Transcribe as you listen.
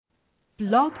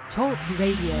Blog Talk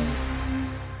Radio.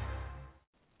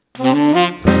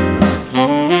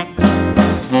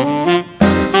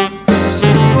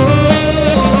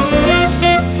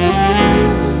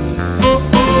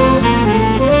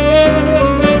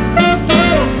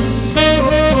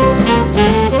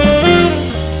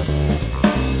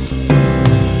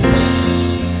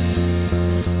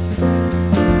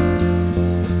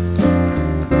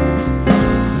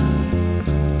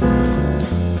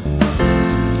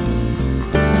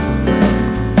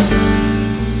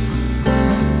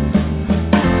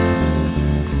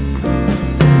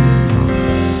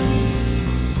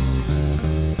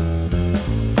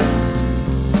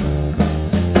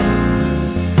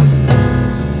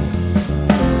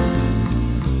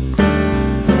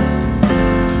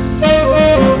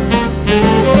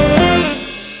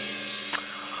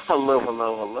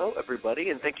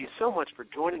 And thank you so much for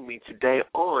joining me today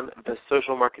on the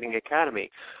Social Marketing Academy.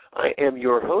 I am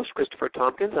your host, Christopher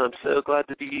Tompkins. I'm so glad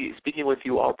to be speaking with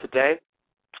you all today.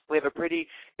 We have a pretty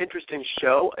interesting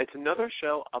show. It's another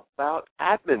show about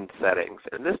admin settings,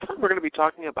 and this time we're going to be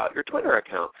talking about your Twitter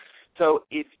account. So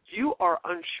if you are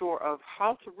unsure of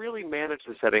how to really manage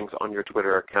the settings on your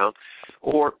Twitter account,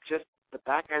 or just the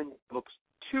back end looks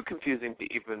too confusing to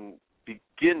even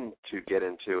begin to get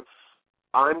into,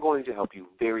 I'm going to help you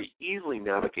very easily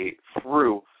navigate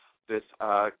through this,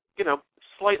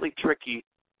 slightly tricky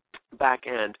back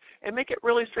end and make it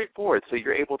really straightforward so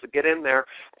you're able to get in there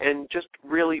and just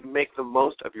really make the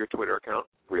most of your Twitter account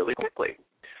really quickly.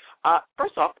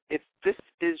 First off, if this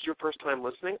is your first time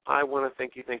listening, I want to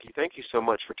thank you so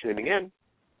much for tuning in.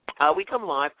 We come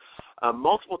live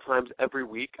multiple times every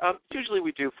week. Usually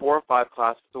we do 4 or 5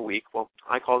 classes a week. Well,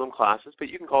 I call them classes, but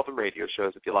you can call them radio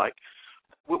shows if you like.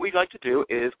 What we'd like to do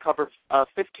is cover a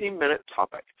 15-minute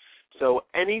topic. So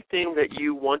anything that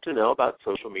you want to know about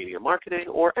social media marketing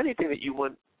or anything that you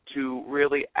want to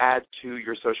really add to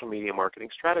your social media marketing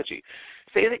strategy.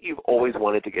 Say that you've always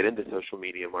wanted to get into social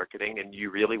media marketing and you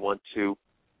really want to,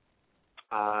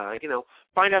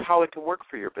 find out how it can work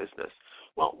for your business.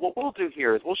 Well, what we'll do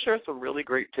here is we'll share some really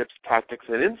great tips, tactics,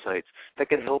 and insights that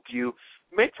can help you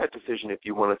make that decision if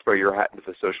you want to throw your hat into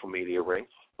the social media ring.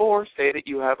 Or say that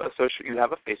you have a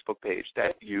Facebook page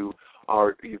that you've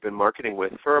been marketing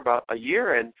with for about a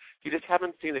year and you just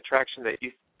haven't seen the traction that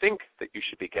you think that you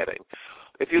should be getting.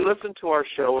 If you listen to our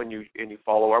show and you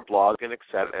follow our blog and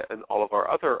all of our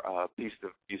other pieces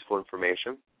of useful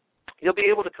information, you'll be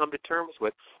able to come to terms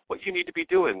with what you need to be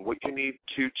doing, what you need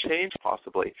to change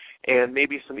possibly, and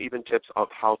maybe some even tips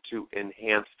of how to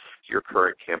enhance your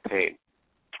current campaign.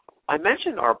 I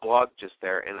mentioned our blog just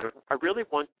there, and I really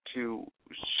want to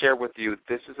share with you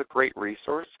this is a great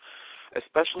resource,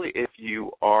 especially if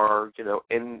you are,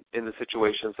 in the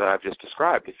situations that I've just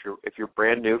described. If you're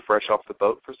brand new, fresh off the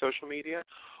boat for social media,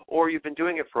 or you've been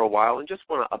doing it for a while and just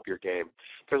want to up your game.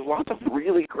 There's lots of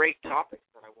really great topics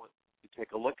that I want you to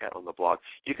take a look at on the blog.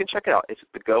 You can check it out. It's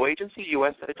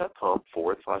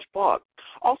thegoagencyusa.com/blog.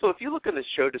 Also, if you look in the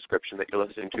show description that you're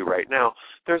listening to right now,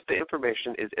 the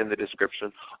information is in the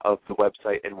description of the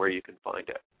website and where you can find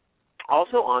it.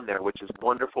 Also on there, which is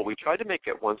wonderful, we try to make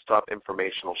it one-stop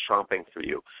informational shopping for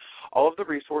you. All of the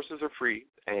resources are free,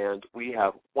 and we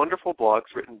have wonderful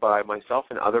blogs written by myself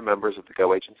and other members of the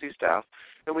Go Agency staff,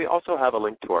 and we also have a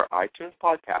link to our iTunes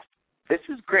podcast. This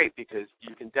is great because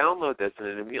you can download this, and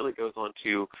it immediately goes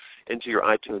into your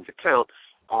iTunes account.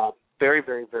 Very,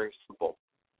 very, very simple.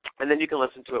 And then you can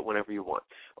listen to it whenever you want.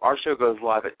 Our show goes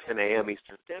live at 10 a.m.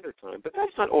 Eastern Standard Time, but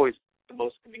that's not always the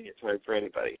most convenient time for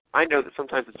anybody. I know that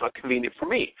sometimes it's not convenient for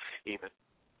me even.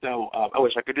 So I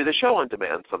wish I could do the show on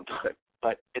demand sometime,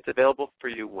 but it's available for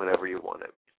you whenever you want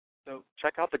it. So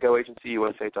check out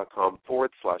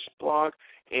thegoagencyusa.com/blog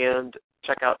and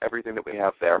check out everything that we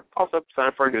have there. Also, sign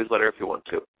up for our newsletter if you want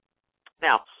to.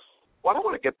 Now, what I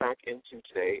want to get back into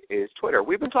today is Twitter.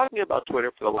 We've been talking about Twitter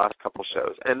for the last couple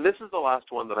shows, and this is the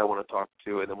last one that I want to talk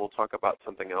to, and then we'll talk about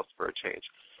something else for a change.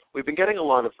 We've been getting a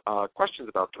lot of questions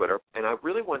about Twitter, and I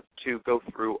really want to go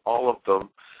through all of them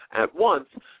at once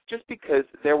just because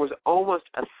there was almost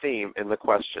a theme in the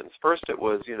questions. First it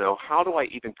was, how do I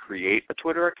even create a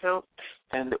Twitter account?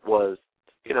 And it was,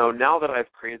 now that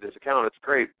I've created this account, it's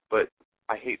great, but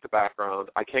I hate the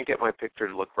background. I can't get my picture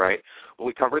to look right. Well,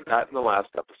 we covered that in the last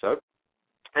episode.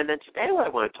 And then today what I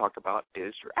want to talk about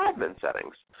is your admin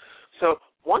settings. So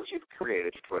once you've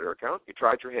created your Twitter account, you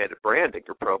tried your hand at branding,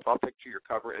 your profile picture, your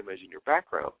cover image, and your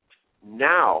background.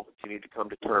 Now you need to come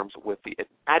to terms with the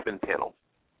admin panel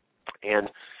and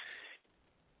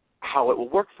how it will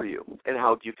work for you and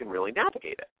how you can really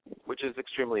navigate it, which is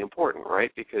extremely important,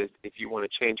 right? Because if you want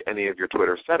to change any of your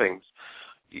Twitter settings,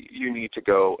 you need to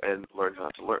go and learn how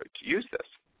to use this.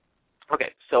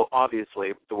 Okay, so obviously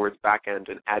the words backend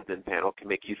and admin panel can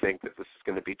make you think that this is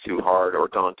going to be too hard or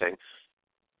daunting.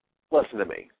 Listen to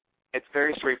me. It's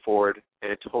very straightforward,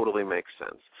 and it totally makes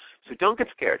sense. So don't get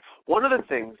scared. One of the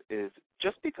things is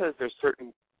just because there's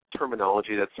certain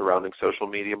terminology that's surrounding social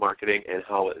media marketing and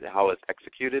how it's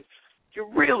executed, you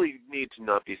really need to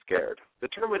not be scared. The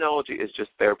terminology is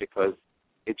just there because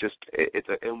it's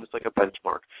almost like a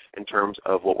benchmark in terms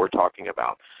of what we're talking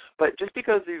about. But just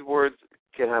because these words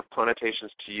can have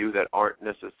connotations to you that aren't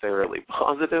necessarily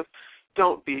positive,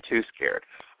 don't be too scared.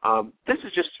 This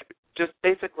is just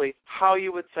basically how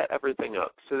you would set everything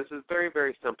up. So this is very,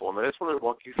 very simple, and I just want to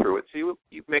walk you through it so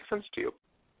it makes sense to you.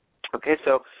 Okay,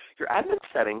 so your admin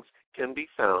settings can be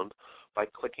found by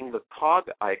clicking the cog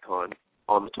icon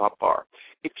on the top bar.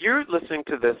 If you're listening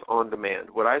to this on demand,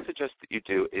 what I suggest that you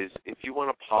do is if you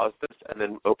want to pause this and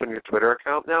then open your Twitter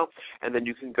account now, and then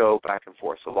you can go back and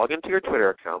forth. So log into your Twitter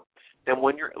account. Then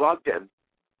when you're logged in,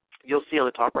 you'll see on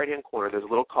the top right-hand corner there's a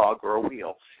little cog or a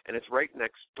wheel, and it's right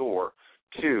next door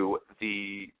to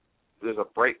there's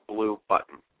a bright blue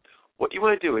button. What you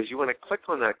want to do is you want to click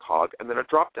on that cog, and then a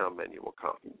drop-down menu will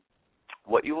come.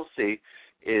 What you will see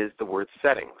is the word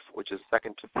settings, which is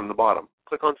second from the bottom.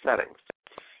 Click on settings.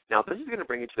 Now, this is going to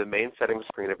bring you to the main settings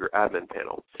screen of your admin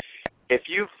panel. If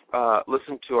you've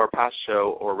listened to our past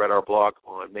show or read our blog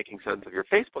on making sense of your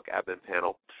Facebook admin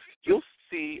panel, you'll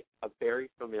see a very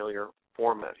familiar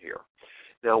format here.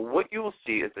 Now, what you will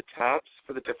see is the tabs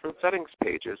for the different settings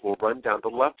pages will run down the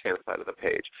left-hand side of the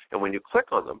page, and when you click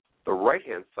on them, the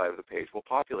right-hand side of the page will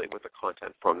populate with the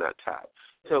content from that tab.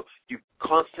 So you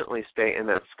constantly stay in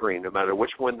that screen, no matter which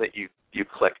one that you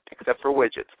click, except for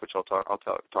widgets, which I'll talk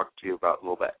to you about in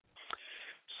a little bit.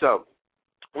 So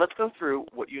let's go through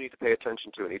what you need to pay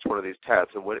attention to in each one of these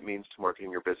tabs and what it means to marketing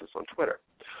your business on Twitter.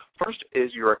 First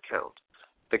is your account,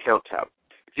 the account tab.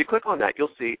 If you click on that, you'll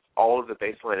see all of the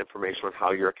baseline information on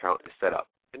how your account is set up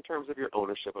in terms of your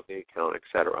ownership of the account,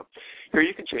 etc. Here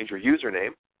you can change your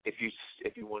username if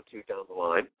you want to down the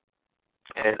line.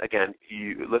 And again,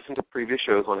 you listen to previous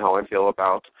shows on how I feel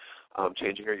about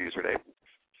changing your username.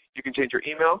 You can change your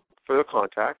email for the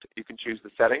contact. You can choose the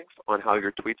settings on how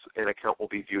your tweets and account will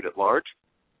be viewed at large.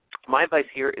 My advice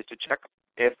here is to check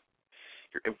if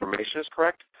your information is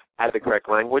correct, add the correct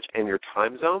language and your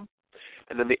time zone.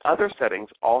 And then the other settings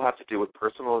all have to do with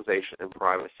personalization and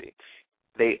privacy.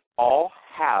 They all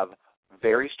have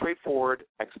very straightforward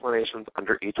explanations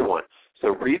under each one.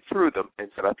 So read through them and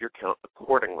set up your account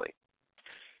accordingly.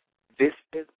 This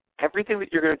is everything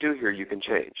that you're going to do here you can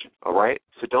change, all right?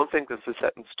 So don't think this is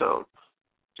set in stone.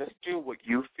 Just do what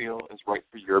you feel is right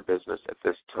for your business at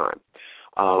this time.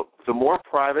 The more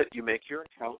private you make your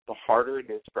account, the harder it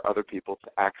is for other people to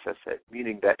access it,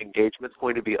 meaning that engagement's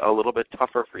going to be a little bit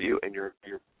tougher for you, and your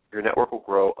network will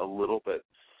grow a little bit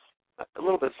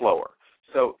slower.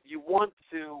 So you want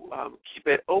to keep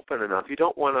it open enough. You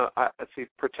don't want to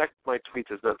protect my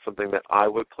tweets is not something that I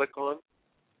would click on,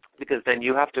 because then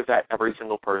you have to vet every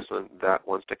single person that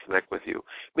wants to connect with you.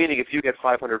 Meaning if you get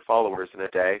 500 followers in a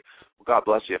day, well, God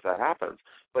bless you if that happens.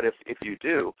 But if you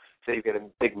do, say you get a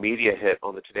big media hit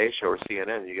on the Today Show or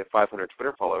CNN and you get 500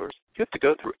 Twitter followers, you have to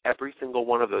go through every single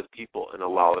one of those people and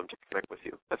allow them to connect with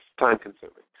you. That's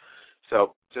time-consuming.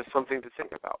 So just something to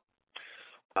think about.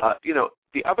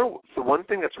 The one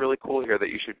thing that's really cool here that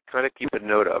you should kind of keep a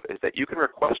note of is that you can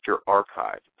request your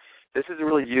archive. This is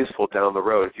really useful down the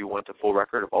road if you want a full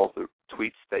record of all the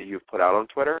tweets that you've put out on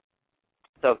Twitter.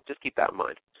 So just keep that in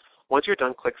mind. Once you're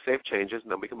done, click Save Changes,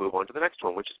 and then we can move on to the next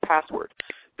one, which is password.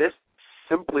 This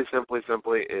simply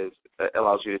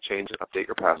allows you to change and update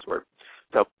your password.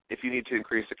 So if you need to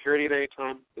increase security at any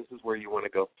time, this is where you want to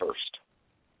go first.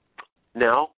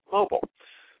 Now, mobile.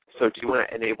 So do you want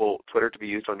to enable Twitter to be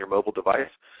used on your mobile device?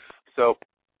 So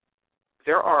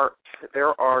there are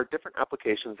different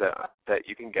applications that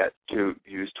you can get to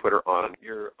use Twitter on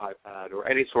your iPad or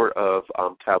any sort of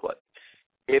tablet.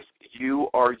 If you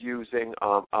are using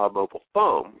a mobile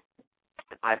phone,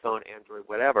 an iPhone, Android,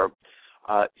 whatever,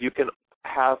 you can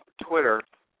have Twitter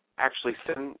actually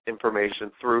send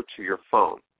information through to your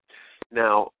phone.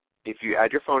 Now, if you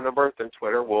add your phone number, then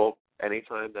Twitter will,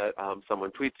 anytime that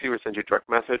someone tweets you or sends you a direct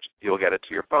message, you'll get it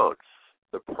to your phone.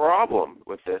 The problem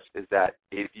with this is that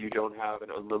if you don't have an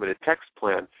unlimited text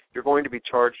plan, you're going to be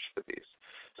charged for these.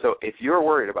 So if you're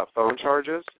worried about phone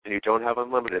charges and you don't have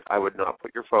unlimited, I would not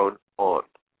put your phone on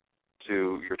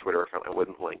to your Twitter account. I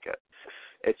wouldn't link it.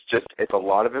 It's a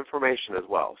lot of information as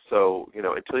well. So,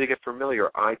 until you get familiar,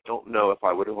 I don't know if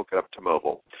I would hook it up to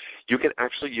mobile. You can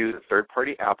actually use a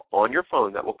third-party app on your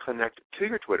phone that will connect to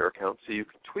your Twitter account so you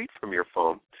can tweet from your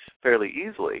phone fairly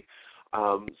easily.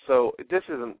 So this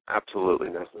isn't absolutely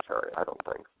necessary, I don't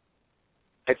think.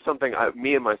 It's something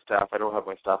me and my staff, I don't have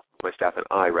my staff and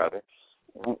I, rather,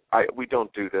 we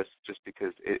don't do this just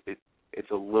because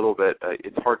it's a little bit,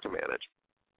 it's hard to manage.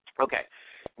 Okay,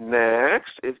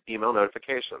 next is email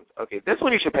notifications. Okay, this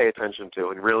one you should pay attention to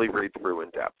and really read through in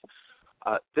depth.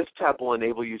 This tab will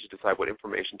enable you to decide what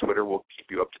information Twitter will keep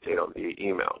you up to date on via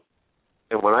email.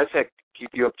 And when I say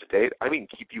keep you up to date, I mean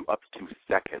keep you up to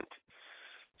second.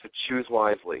 So choose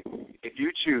wisely. If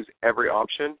you choose every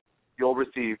option, you'll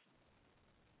receive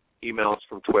emails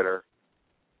from Twitter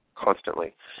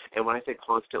constantly. And when I say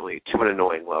constantly, to an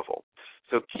annoying level.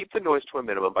 So keep the noise to a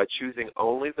minimum by choosing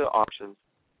only the options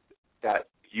that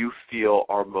you feel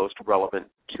are most relevant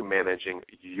to managing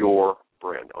your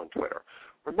brand on Twitter.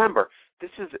 Remember,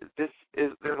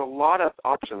 there's a lot of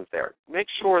options there. Make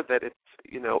sure that it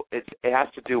has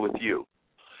to do with you.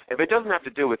 If it doesn't have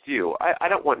to do with you, I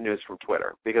don't want news from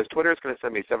Twitter, because Twitter is going to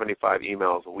send me 75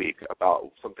 emails a week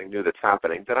about something new that's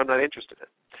happening that I'm not interested in.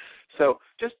 So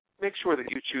just make sure that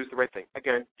you choose the right thing.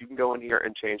 Again, you can go in here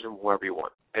and change them wherever you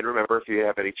want. And remember, if you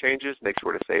have any changes, make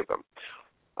sure to save them.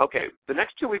 Okay, the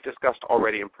next two we've discussed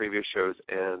already in previous shows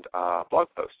and blog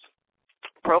posts.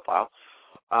 Profile.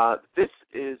 This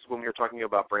is when you're talking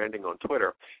about branding on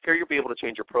Twitter. Here you'll be able to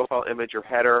change your profile image, your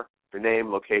header, your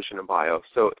name, location, and bio.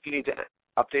 So if you need to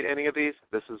update any of these,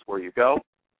 this is where you go.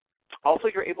 Also,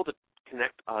 you're able to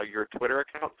connect your Twitter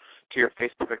account to your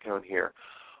Facebook account here.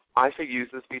 I say use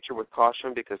this feature with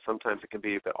caution because sometimes it can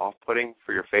be a bit off-putting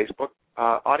for your Facebook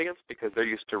audience because they're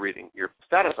used to reading your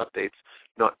status updates,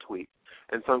 not tweets.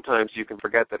 And sometimes you can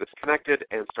forget that it's connected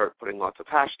and start putting lots of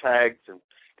hashtags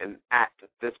and at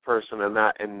this person and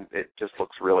that, and it just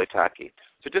looks really tacky.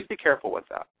 So just be careful with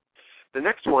that. The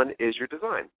next one is your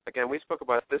design. Again, we spoke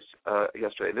about this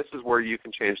yesterday. This is where you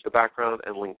can change the background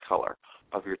and link color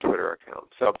of your Twitter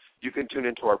account. So you can tune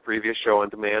into our previous show on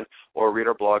demand or read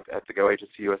our blog at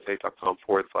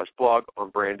thegoagencyusa.com/blog on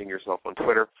branding yourself on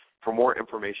Twitter for more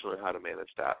information on how to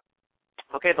manage that.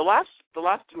 Okay, the last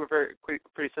two are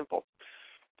pretty simple.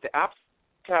 The apps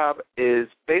tab is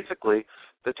basically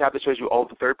the tab that shows you all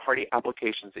the third-party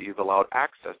applications that you've allowed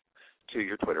access to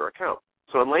your Twitter account.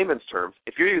 So in layman's terms,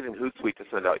 if you're using Hootsuite to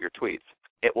send out your tweets,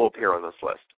 it will appear on this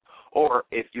list. Or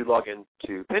if you log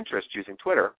into Pinterest using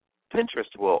Twitter,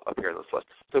 Pinterest will appear on this list.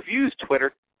 So if you use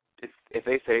Twitter, if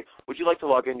they say, would you like to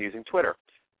log in using Twitter?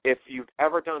 If you've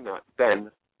ever done that,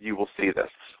 then you will see this.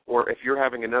 Or if you're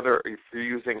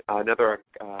using a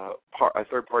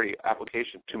third-party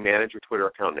application to manage your Twitter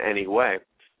account in any way,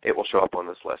 it will show up on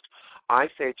this list. I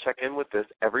say check in with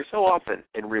this every so often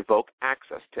and revoke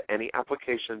access to any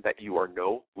application that you are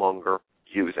no longer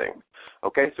using.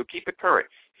 Okay, so keep it current.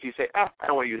 If you say, I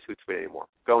don't want to use Hootsuite anymore,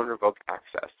 go and revoke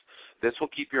access. This will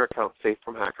keep your account safe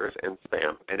from hackers and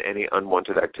spam and any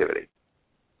unwanted activity.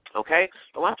 Okay,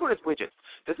 the last one is widgets.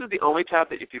 This is the only tab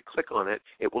that if you click on it,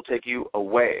 it will take you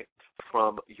away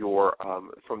from your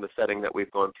from the setting that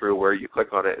we've gone through where you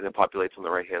click on it and it populates on the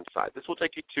right-hand side. This will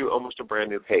take you to almost a brand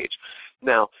new page.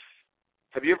 Now,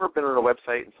 have you ever been on a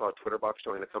website and saw a Twitter box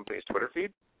showing the company's Twitter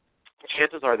feed?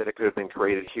 Chances are that it could have been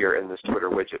created here in this Twitter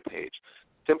widget page.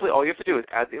 Simply all you have to do is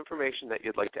add the information that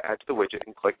you'd like to add to the widget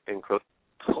and click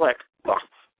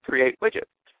Create Widget.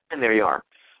 And there you are.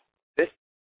 This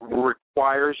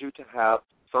requires you to have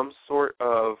some sort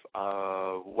of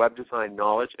web design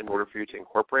knowledge in order for you to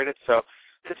incorporate it. So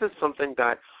this is something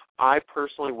that I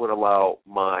personally would allow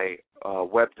my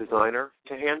web designer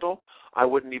to handle. I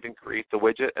wouldn't even create the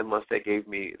widget unless they gave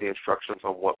me the instructions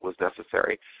on what was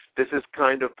necessary. This is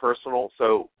kind of personal,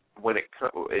 so when it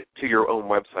to your own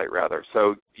website rather.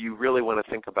 So you really want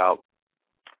to think about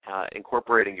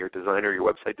incorporating your designer,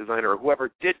 your website designer, or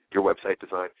whoever did your website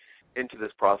design into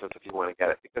this process if you want to get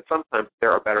it, because sometimes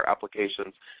there are better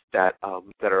applications that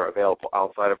are available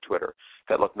outside of Twitter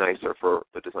that look nicer for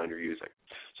the design you're using.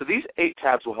 So these 8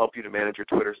 tabs will help you to manage your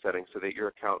Twitter settings so that your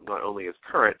account not only is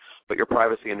current, but your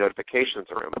privacy and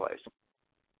notifications are in place.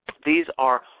 These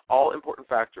are all important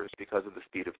factors because of the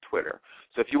speed of Twitter.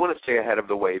 So if you want to stay ahead of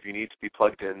the wave, you need to be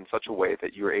plugged in such a way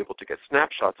that you're able to get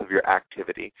snapshots of your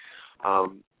activity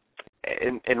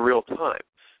in real time.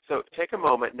 So take a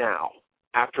moment now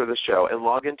after the show and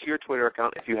log into your Twitter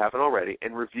account if you haven't already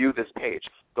and review this page.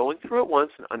 Going through it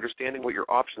once and understanding what your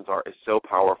options are is so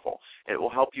powerful, and it will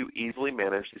help you easily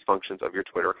manage these functions of your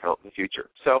Twitter account in the future.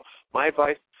 So my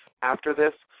advice after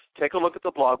this, take a look at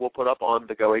the blog we'll put up on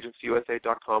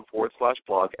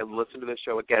thegoagencyusa.com/blog and listen to this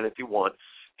show again if you want,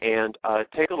 and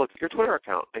take a look at your Twitter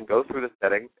account and go through the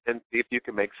settings and see if you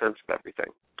can make sense of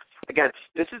everything. Again,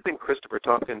 this has been Christopher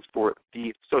Tompkins for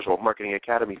the Social Marketing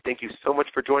Academy. Thank you so much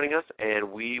for joining us, and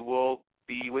we will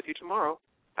be with you tomorrow.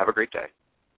 Have a great day.